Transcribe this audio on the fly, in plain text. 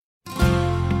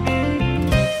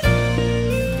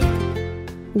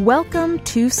Welcome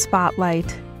to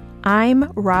Spotlight.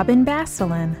 I'm Robin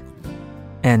Basselin.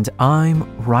 And I'm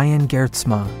Ryan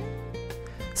Gertzma.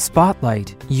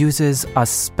 Spotlight uses a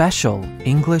special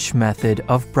English method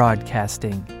of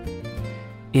broadcasting.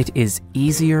 It is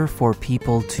easier for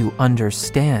people to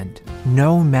understand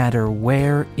no matter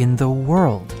where in the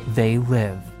world they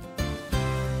live.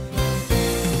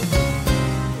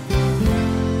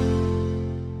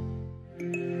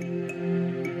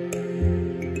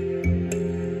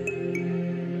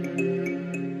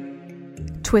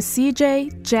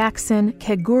 Twisije Jackson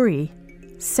Keguri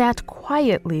sat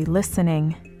quietly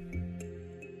listening.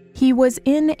 He was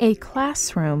in a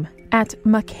classroom at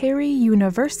Makerere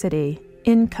University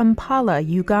in Kampala,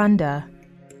 Uganda.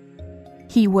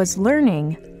 He was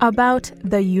learning about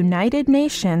the United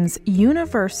Nations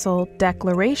Universal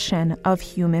Declaration of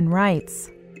Human Rights.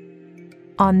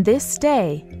 On this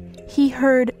day, he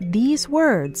heard these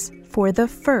words for the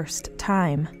first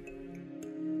time.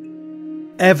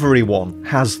 Everyone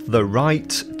has the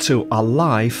right to a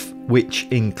life which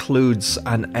includes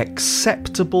an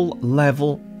acceptable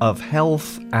level of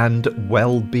health and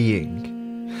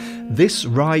well-being. This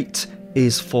right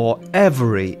is for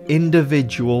every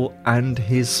individual and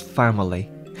his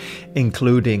family,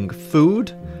 including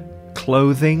food,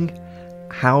 clothing,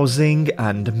 housing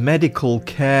and medical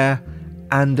care,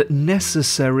 and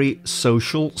necessary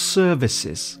social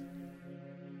services.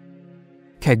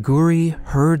 Keguri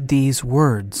heard these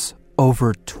words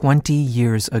over 20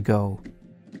 years ago.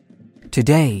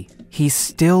 Today, he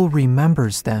still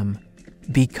remembers them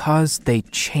because they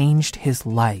changed his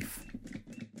life.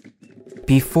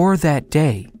 Before that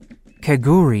day,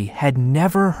 Keguri had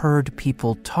never heard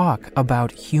people talk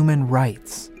about human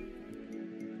rights.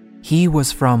 He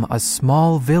was from a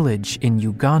small village in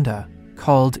Uganda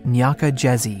called Nyaka.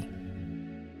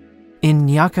 In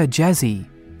Nyaka,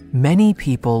 many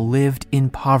people lived in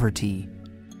poverty,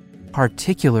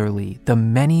 particularly the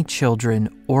many children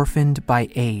orphaned by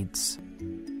AIDS.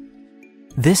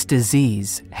 This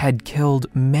disease had killed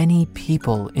many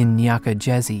people in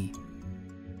Nyaka.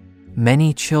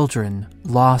 Many children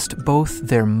lost both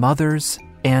their mothers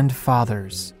and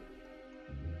fathers.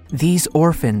 These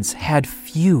orphans had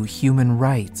few human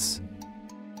rights,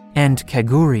 and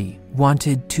Keguri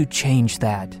wanted to change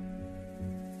that.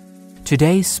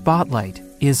 Today's Spotlight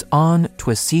is on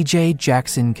Twisije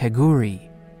Jackson Keguri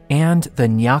and the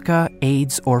Nyaka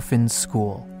AIDS Orphans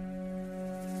School.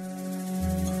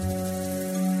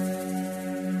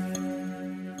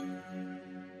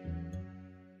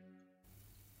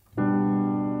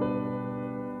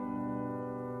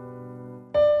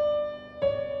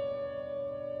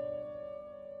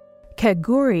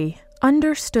 Keguri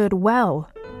understood well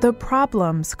the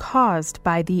problems caused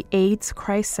by the AIDS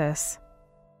crisis.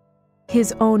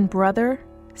 His own brother,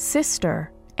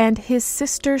 sister, and his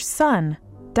sister's son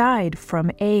died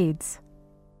from AIDS.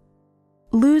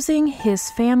 Losing his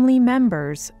family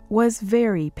members was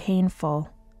very painful.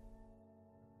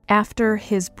 After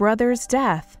his brother's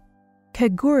death,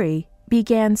 Keguri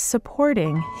began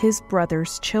supporting his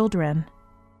brother's children.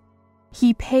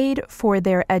 He paid for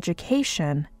their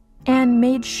education and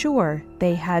made sure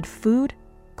they had food,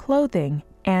 clothing,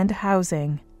 and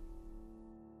housing.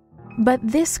 But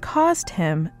this caused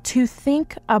him to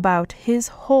think about his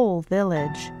whole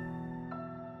village.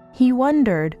 He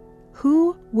wondered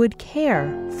who would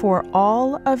care for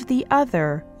all of the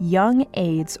other young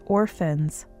AIDS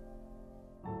orphans.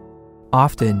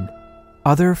 Often,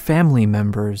 other family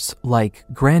members, like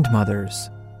grandmothers,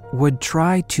 would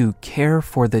try to care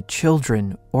for the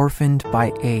children orphaned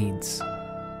by AIDS.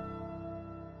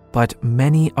 But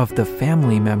many of the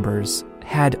family members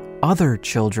had other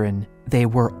children they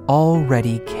were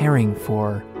already caring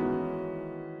for.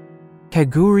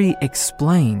 Keguri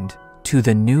explained to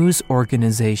the news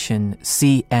organization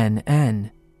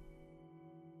CNN,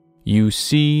 "You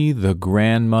see the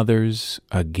grandmothers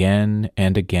again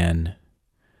and again.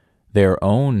 Their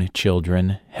own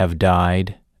children have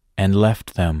died and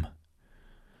left them.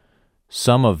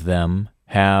 Some of them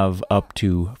have up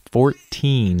to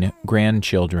 14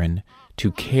 grandchildren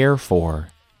to care for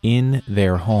in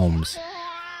their homes.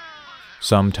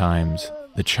 Sometimes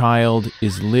the child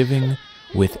is living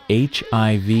with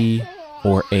HIV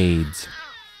or AIDS.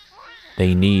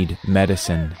 They need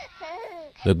medicine.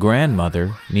 The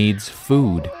grandmother needs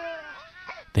food.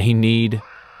 They need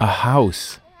a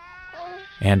house,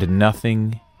 and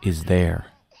nothing is there."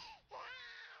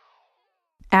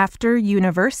 After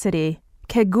university,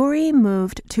 Keguri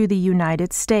moved to the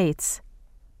United States.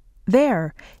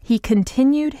 There, he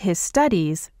continued his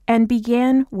studies and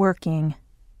began working.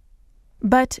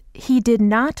 But he did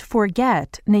not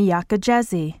forget Nyaka.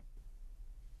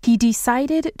 He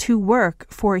decided to work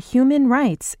for human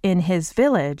rights in his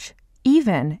village,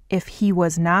 even if he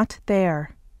was not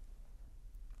there.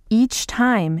 Each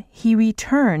time he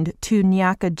returned to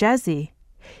Nyaka,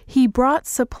 he brought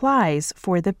supplies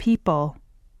for the people.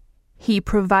 He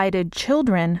provided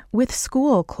children with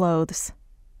school clothes.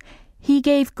 He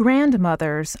gave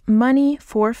grandmothers money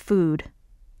for food,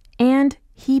 and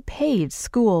he paid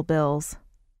school bills.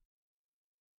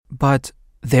 But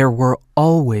there were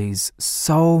always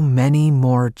so many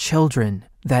more children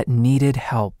that needed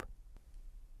help.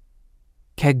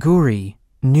 Kaguri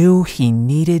knew he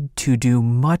needed to do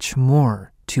much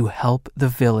more to help the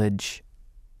village.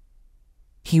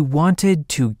 He wanted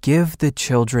to give the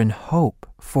children hope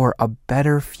for a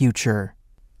better future.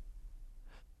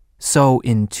 So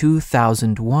in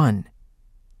 2001,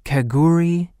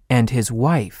 Kaguri and his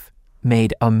wife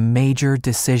made a major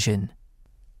decision.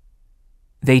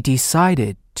 They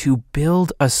decided to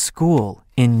build a school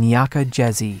in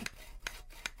Nyaka.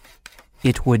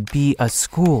 It would be a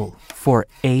school for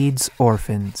AIDS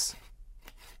orphans.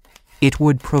 It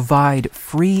would provide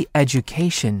free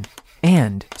education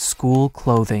and school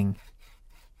clothing.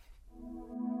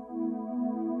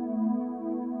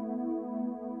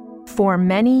 For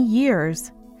many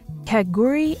years,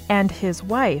 Kaguri and his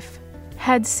wife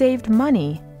had saved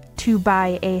money to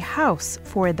buy a house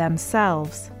for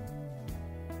themselves.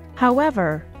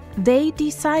 However, they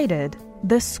decided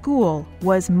the school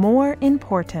was more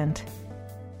important.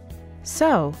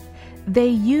 So, they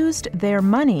used their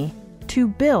money to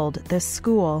build the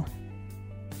school.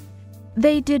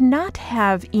 They did not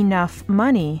have enough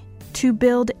money to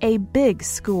build a big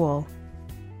school.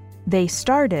 They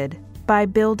started by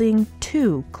building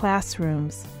 2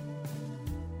 classrooms.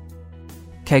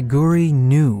 Kaguri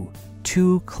knew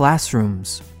 2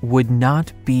 classrooms would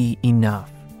not be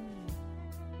enough.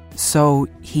 So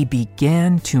he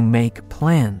began to make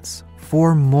plans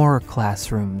for more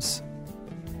classrooms.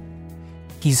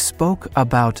 He spoke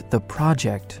about the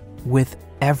project with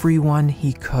everyone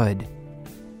he could.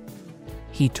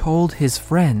 He told his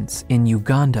friends in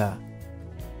Uganda.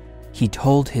 He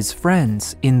told his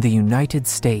friends in the United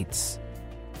States.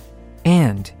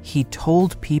 And he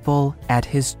told people at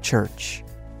his church.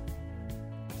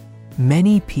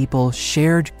 Many people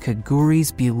shared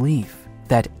Kaguri's belief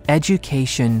that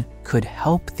education could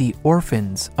help the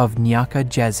orphans of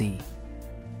Nyaka.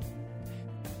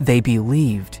 They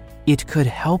believed it could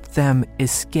help them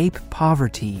escape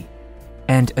poverty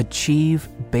and achieve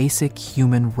basic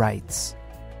human rights.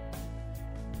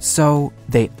 So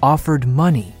they offered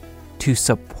money to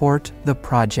support the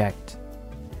project.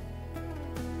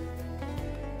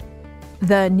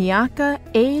 The Nyaka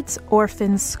AIDS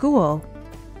Orphans School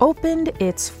opened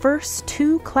its first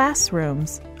 2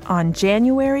 classrooms on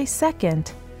January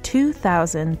 2nd,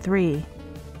 2003.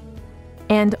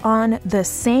 And on the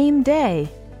same day,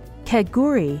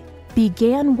 Kaguri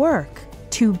began work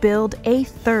to build a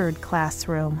 3rd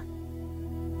classroom.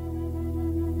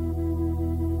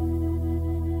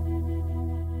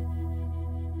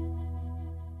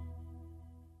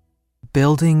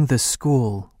 Building the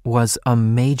school was a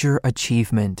major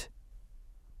achievement.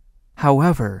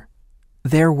 However,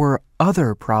 there were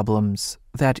other problems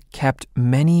that kept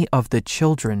many of the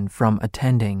children from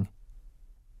attending.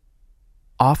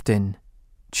 Often,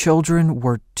 children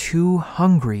were too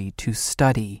hungry to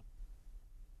study.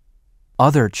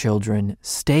 Other children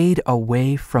stayed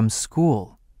away from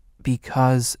school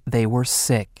because they were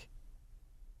sick.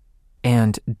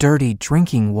 And dirty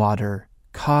drinking water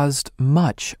caused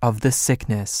much of the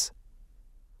sickness.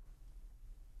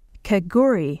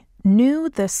 Kaguri knew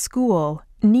the school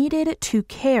needed to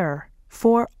care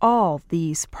for all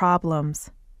these problems.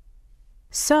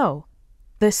 So,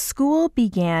 the school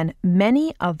began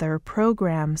many other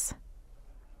programs.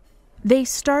 They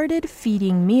started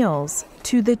feeding meals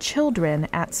to the children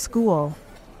at school.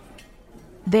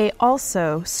 They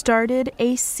also started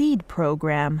a seed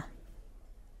program.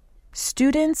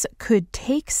 Students could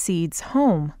take seeds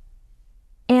home,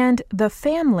 and the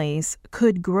families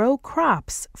could grow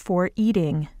crops for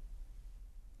eating.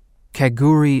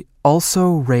 Kaguri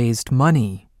also raised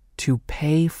money to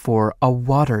pay for a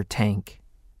water tank.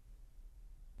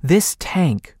 This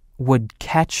tank would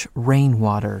catch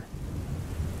rainwater.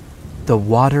 The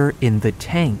water in the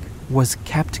tank was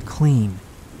kept clean,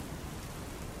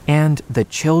 and the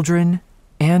children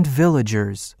and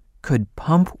villagers could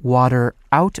pump water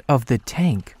out of the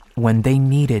tank when they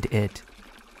needed it.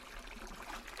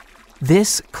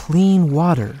 This clean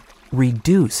water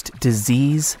reduced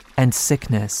disease and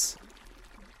sickness.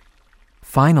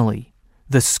 Finally,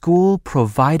 the school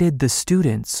provided the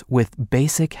students with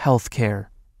basic health care.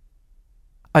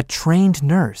 A trained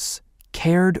nurse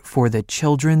cared for the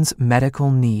children's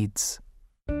medical needs.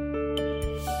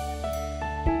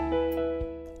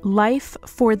 Life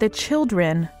for the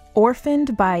children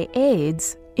orphaned by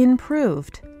AIDS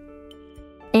improved.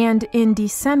 And in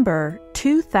December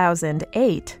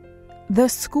 2008, the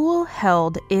school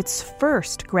held its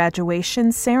first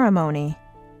graduation ceremony.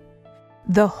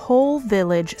 The whole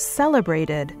village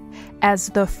celebrated as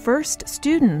the first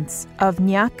students of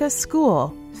Nyaka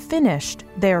school finished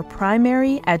their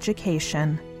primary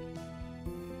education.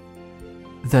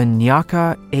 The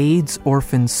Nyaka AIDS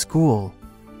Orphan School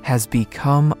has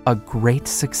become a great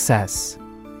success.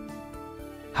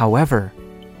 However,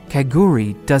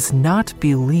 Kaguri does not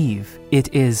believe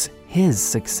it is his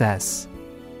success.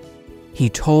 He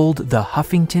told the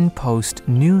Huffington Post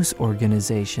news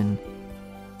organization,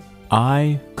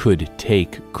 I could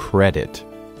take credit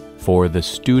for the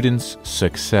students'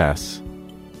 success,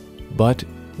 but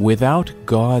without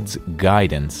God's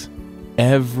guidance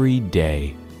every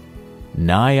day,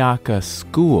 Nyaka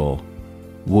School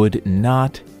would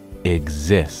not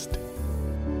exist.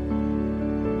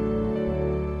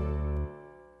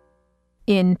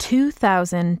 In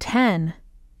 2010,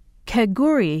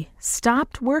 Kaguri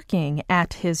stopped working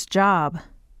at his job.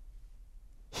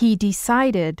 He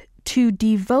decided to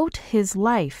devote his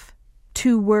life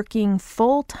to working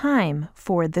full-time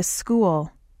for the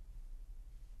school.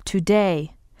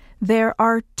 Today, there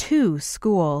are 2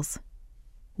 schools,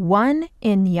 one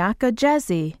in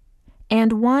Nyakajezi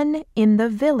and one in the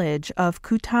village of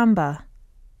Kutamba.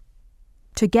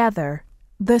 Together,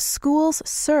 the schools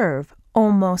serve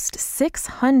almost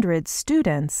 600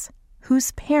 students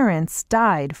whose parents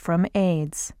died from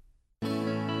AIDS.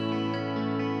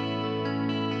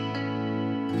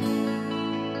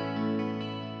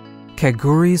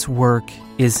 Kaguri's work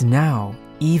is now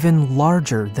even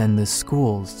larger than the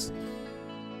schools.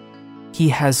 He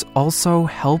has also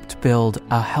helped build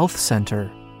a health center,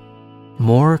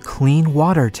 more clean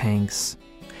water tanks,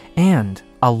 and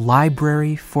a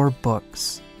library for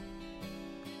books.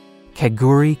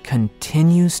 Kaguri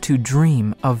continues to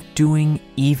dream of doing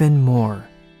even more,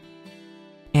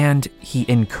 and he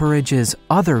encourages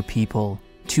other people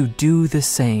to do the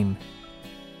same.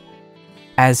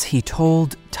 As he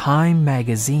told Time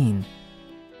magazine,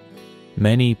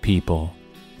 many people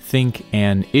think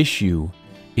an issue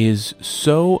is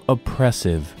so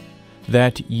oppressive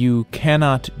that you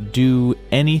cannot do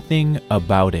anything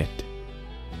about it.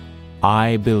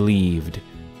 I believed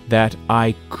that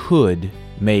I could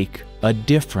make a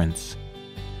difference.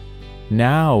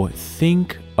 Now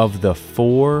think of the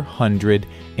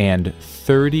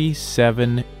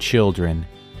 437 children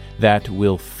that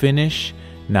will finish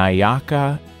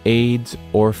Nyaka AIDS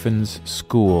Orphans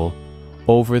School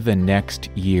over the next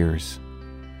years.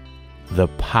 The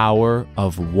power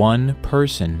of one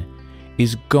person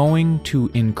is going to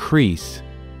increase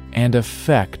and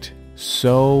affect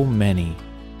so many.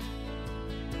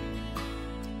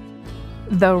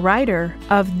 The writer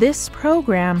of this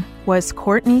program was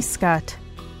Courtney Scott.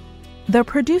 The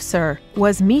producer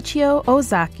was Michio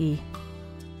Ozaki.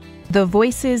 The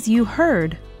voices you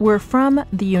heard were from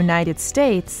the United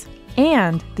States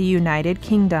and the United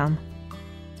Kingdom.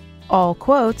 All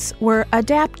quotes were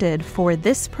adapted for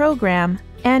this program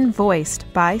and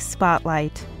voiced by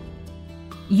Spotlight.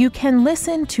 You can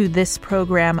listen to this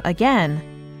program again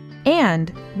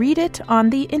and read it on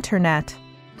the internet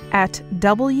at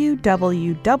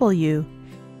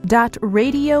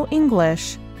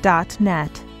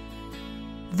www.radioenglish.net.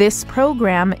 This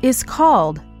program is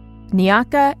called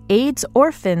Nyaka AIDS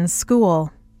Orphans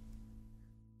School.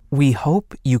 We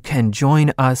hope you can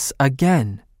join us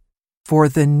again for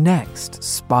the next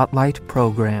Spotlight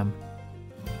program.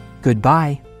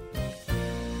 Goodbye.